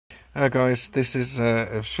Guys, this is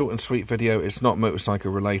a short and sweet video. It's not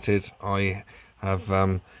motorcycle related. I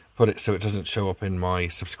have put it so it doesn't show up in my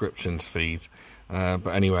subscriptions feed. But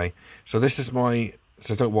anyway, so this is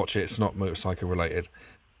so don't watch it, it's not motorcycle related.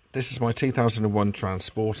 This is my 2001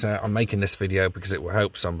 Transporter. I'm making this video because it will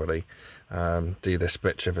help somebody do this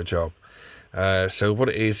bitch of a job. So what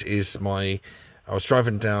it is I was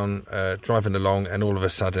driving along, and all of a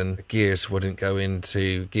sudden the gears wouldn't go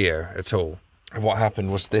into gear at all. And what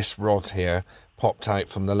happened was this rod here popped out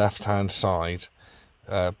from the left hand side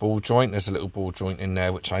ball joint. There's a little ball joint in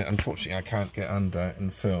there which unfortunately I can't get under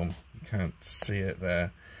in film. You can't see it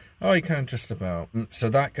there. Oh, you can just about. So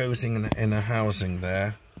that goes in a housing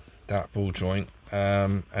there, that ball joint,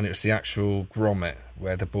 and it's the actual grommet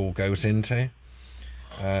where the ball goes into.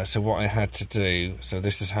 So what I had to do, so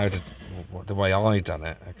this is the way I done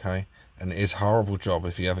it, okay? And it is a horrible job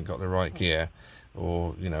if you haven't got the right gear,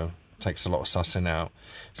 or, you know, takes a lot of sussing out.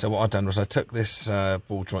 So what I've done was I took this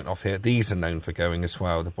ball joint off here. These are known for going as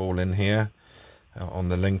well, the ball in here on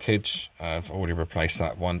the linkage. I've already replaced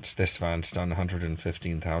that once. This van's done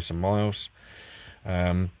 115,000 miles.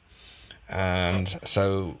 And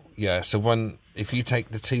so, yeah, so if you take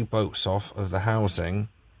the two bolts off of the housing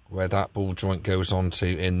where that ball joint goes onto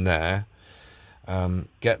in there,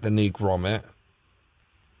 get the new grommet,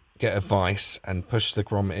 get a vise and push the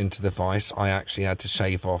grommet into the vise. I actually had to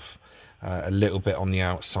shave off a little bit on the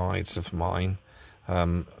outsides of mine,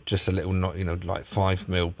 just a little, not, you know, like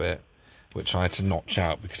 5mm bit, which I had to notch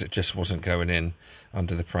out because it just wasn't going in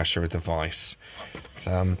under the pressure of the vise.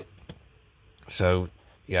 So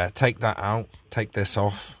yeah, take that out, take this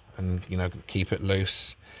off, and, you know, keep it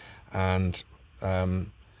loose, and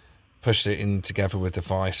push it in together with the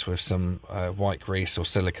vise with some white grease or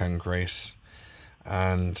silicone grease.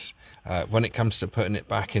 And when it comes to putting it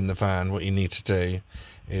back in the van, what you need to do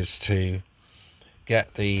is to get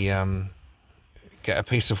a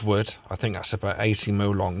piece of wood. I think that's about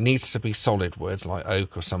 80mm long. Needs to be solid wood, like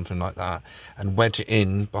oak or something like that, and wedge it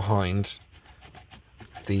in behind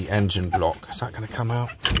the engine block. Is that going to come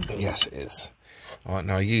out? Yes, it is. All right,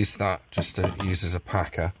 now I use that just to use as a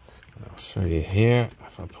packer. I'll show you here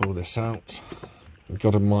if I pull this out. You've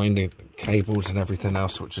got to mind the cables and everything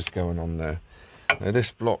else which is going on there. Now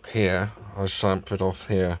this block here, I chamfered off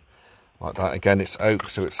here like that. Again, it's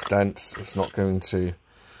oak, so it's dense. It's not going to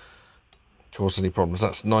cause any problems.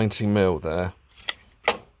 That's 90mm there.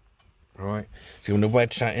 Alright, so you want to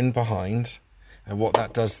wedge that in behind, and what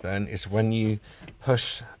that does then is when you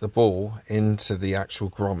push the ball into the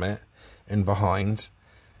actual grommet in behind,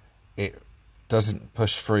 it doesn't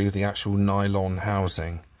push through the actual nylon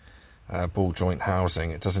housing, ball joint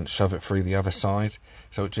housing. It doesn't shove it through the other side,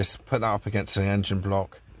 so it just put that up against the engine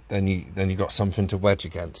block. Then you got something to wedge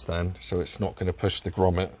against then, so it's not going to push the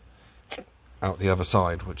grommet out the other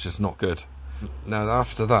side, which is not good. Now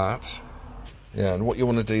after that, yeah, and what you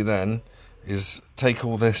want to do then is take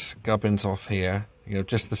all this gubbins off here, you know,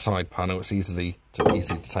 just the side panel. It's easy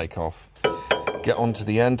to take off. Get onto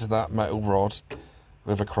the end of that metal rod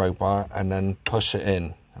with a crowbar and then push it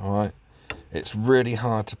in. All right, it's really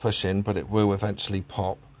hard to push in, but it will eventually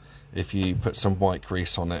pop. If you put some white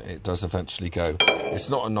grease on it, it does eventually go. It's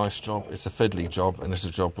not a nice job, it's a fiddly job, and it's a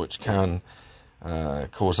job which can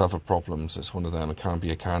cause other problems. It's one of them. It can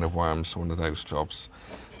be a can of worms, one of those jobs.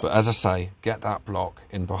 But as I say, get that block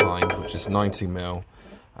in behind, which is 90mm.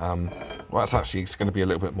 Well, it's going to be a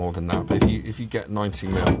little bit more than that, but if you get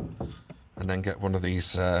 90mm and then get one of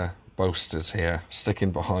these bolsters here, stick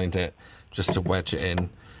in behind it just to wedge it in,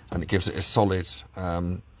 and it gives it a solid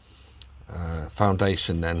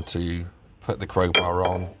foundation then to put the crowbar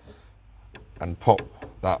on and pop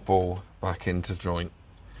that ball back into joint.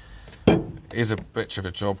 It is a bitch of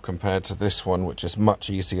a job compared to this one, which is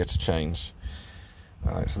much easier to change.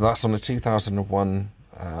 So that's on a 2001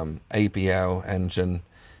 ABL engine,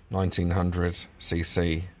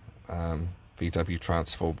 1900cc VW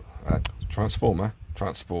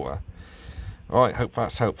Transporter. Alright, hope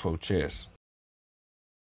that's helpful. Cheers.